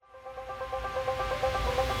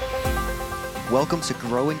Welcome to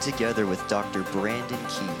Growing Together with Dr. Brandon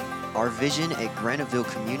Key. Our vision at Graniteville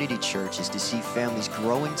Community Church is to see families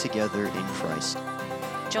growing together in Christ.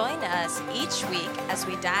 Join us each week as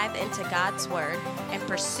we dive into God's Word and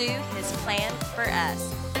pursue His plan for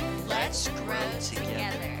us. Let's grow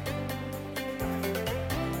together.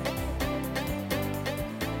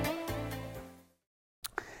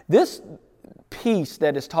 This peace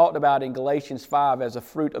that is talked about in Galatians 5 as a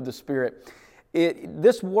fruit of the Spirit,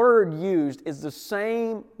 this word used is the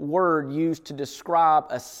same word used to describe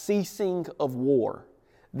a ceasing of war,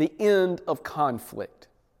 the end of conflict.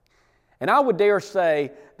 And I would dare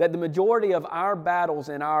say that the majority of our battles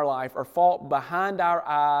in our life are fought behind our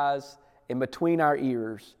eyes and between our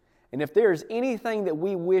ears. And if there is anything that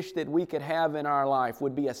we wish that we could have in our life,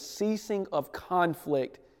 would be a ceasing of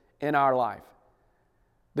conflict in our life.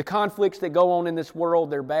 The conflicts that go on in this world,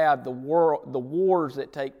 they're bad. The wars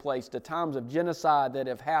that take place, the times of genocide that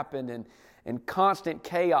have happened, and constant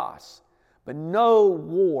chaos. But no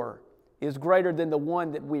war is greater than the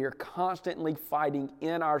one that we are constantly fighting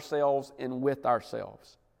in ourselves and with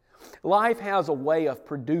ourselves. Life has a way of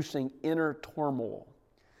producing inner turmoil.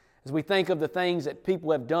 As we think of the things that people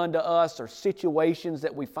have done to us or situations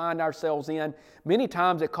that we find ourselves in, many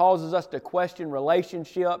times it causes us to question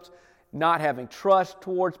relationships, not having trust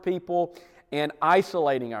towards people, and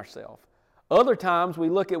isolating ourselves. Other times we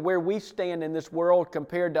look at where we stand in this world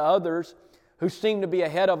compared to others who seem to be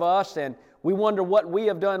ahead of us, and we wonder what we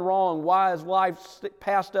have done wrong. Why has life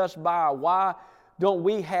passed us by? Why don't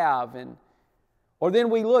we have? Or then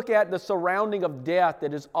we look at the surrounding of death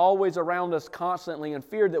that is always around us constantly and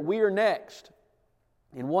fear that we are next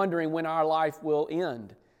and wondering when our life will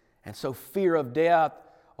end. And so fear of death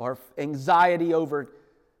or anxiety over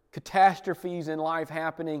catastrophes in life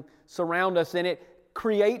happening surround us, and it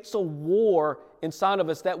creates a war inside of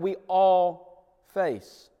us that we all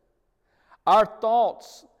face. Our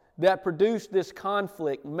thoughts that produce this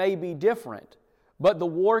conflict may be different, but the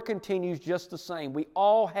war continues just the same. We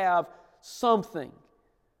all have something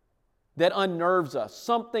that unnerves us,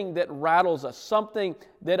 something that rattles us, something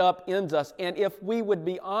that upends us. And if we would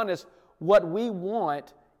be honest, what we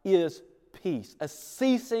want is peace, a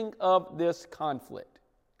ceasing of this conflict.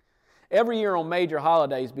 Every year on major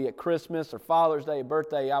holidays, be it Christmas or Father's Day or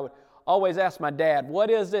birthday, I would always ask my dad, what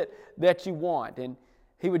is it that you want? And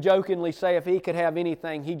he would jokingly say if he could have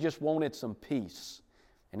anything, he just wanted some peace.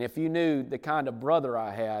 And if you knew the kind of brother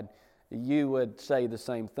I had, you would say the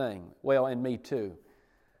same thing. Well, and me too.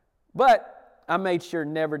 But I made sure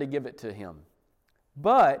never to give it to him.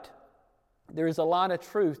 But there is a lot of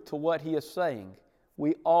truth to what he is saying.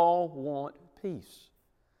 We all want peace.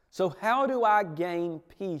 So how do I gain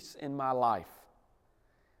peace in my life?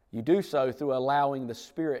 You do so through allowing the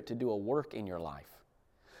Spirit to do a work in your life.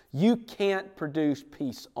 You can't produce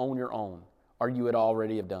peace on your own, or you would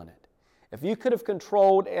already have done it. If you could have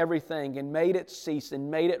controlled everything and made it cease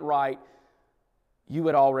and made it right, you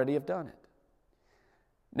would already have done it.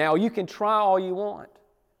 Now, you can try all you want.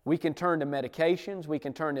 We can turn to medications. We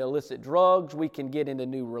can turn to illicit drugs. We can get into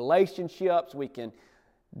new relationships. We can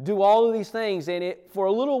do all of these things, and for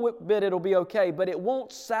a little bit it'll be okay, but it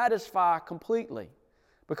won't satisfy completely.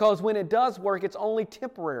 Because when it does work, it's only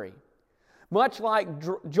temporary. Much like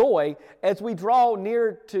joy, as we draw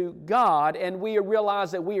near to God and we realize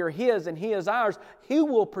that we are His and He is ours, He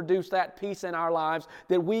will produce that peace in our lives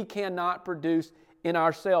that we cannot produce in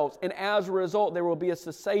ourselves. And as a result, there will be a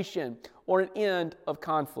cessation or an end of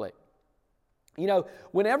conflict. You know,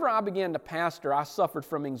 whenever I began to pastor, I suffered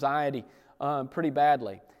from anxiety pretty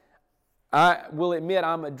badly. I will admit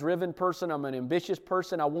I'm a driven person. I'm an ambitious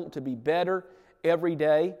person. I want to be better every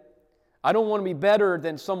day. I don't want to be better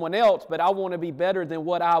than someone else, but I want to be better than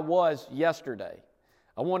what I was yesterday.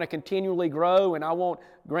 I want to continually grow, and I want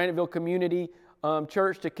Graniteville Community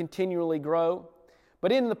Church to continually grow.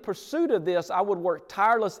 But in the pursuit of this, I would work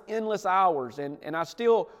tireless, endless hours, and I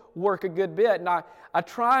still work a good bit. And I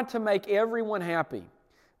tried to make everyone happy.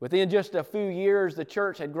 Within just a few years, the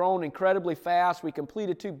church had grown incredibly fast. We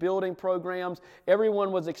completed 2 building programs.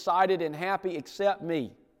 Everyone was excited and happy except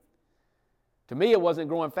me. To me, it wasn't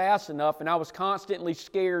growing fast enough, and I was constantly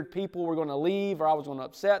scared people were going to leave or I was going to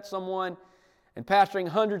upset someone. And pastoring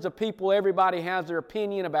hundreds of people, everybody has their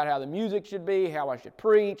opinion about how the music should be, how I should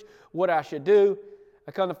preach, what I should do.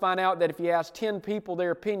 I come to find out that if you ask 10 people their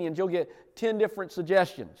opinions, you'll get 10 different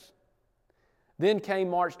suggestions. Then came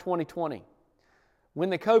March 2020. When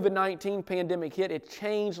the COVID-19 pandemic hit, it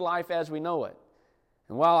changed life as we know it.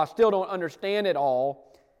 And while I still don't understand it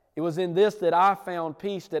all, it was in this that I found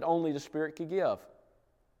peace that only the Spirit could give.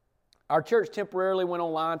 Our church temporarily went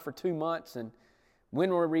online for 2 months, and when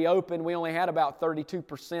we reopened, we only had about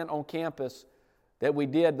 32% on campus that we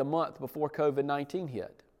did the month before COVID-19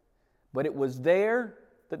 hit. But it was there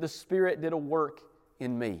that the Spirit did a work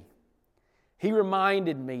in me. He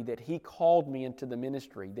reminded me that He called me into the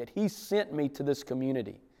ministry, that He sent me to this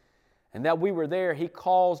community, and that we were there. He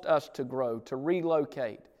caused us to grow, to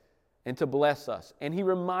relocate, and to bless us. And He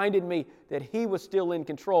reminded me that He was still in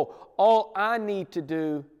control. All I need to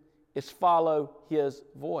do is follow His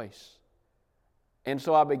voice. And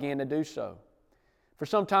so I began to do so. For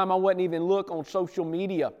some time I wouldn't even look on social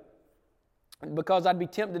media because I'd be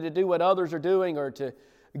tempted to do what others are doing or to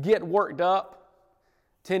get worked up.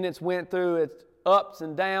 Attendance went through its ups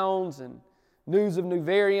and downs, and news of new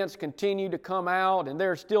variants continue to come out, and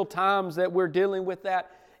there are still times that we're dealing with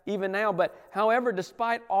that even now. But however,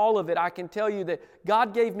 despite all of it, I can tell you that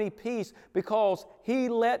God gave me peace because He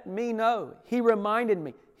let me know. He reminded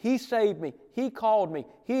me. He saved me. He called me.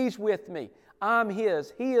 He's with me. I'm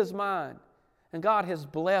His. He is mine. And God has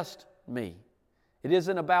blessed me. It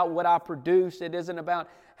isn't about what I produce. It isn't about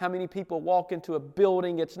how many people walk into a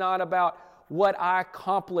building. It's not about what I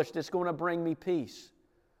accomplished that's going to bring me peace.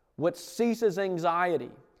 What ceases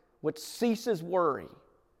anxiety, what ceases worry,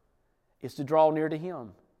 is to draw near to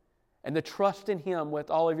Him and to trust in Him with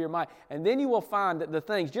all of your might. And then you will find that the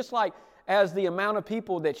things, just like as the amount of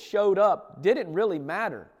people that showed up didn't really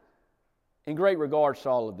matter in great regards to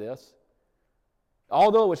all of this.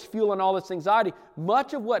 Although it was fueling all this anxiety,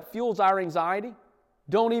 much of what fuels our anxiety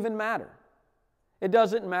don't even matter. It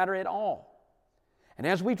doesn't matter at all. And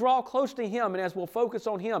as we draw close to Him and as we'll focus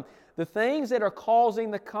on Him, the things that are causing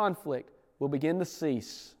the conflict will begin to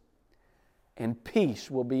cease, and peace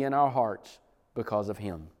will be in our hearts because of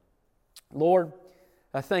Him. Lord,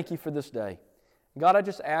 I thank You for this day. God, I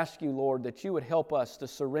just ask You, Lord, that You would help us to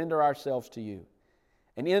surrender ourselves to You.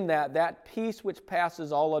 And in that peace which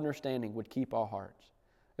passes all understanding would keep our hearts.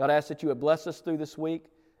 God, I ask that You would bless us through this week,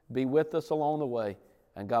 be with us along the way,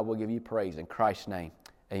 and God will give You praise. In Christ's name,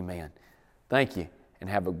 amen. Thank you, and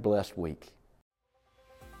have a blessed week.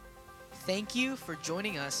 Thank you for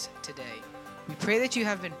joining us today. We pray that you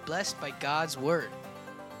have been blessed by God's Word.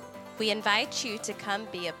 We invite you to come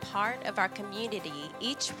be a part of our community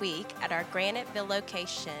each week at our Graniteville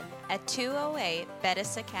location at 208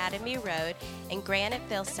 Bettis Academy Road in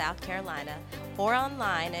Graniteville, South Carolina, or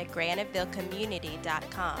online at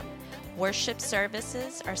granitevillecommunity.com. Worship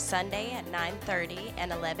services are Sunday at 9:30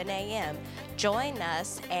 and 11 a.m. Join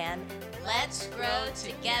us and let's grow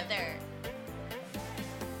together.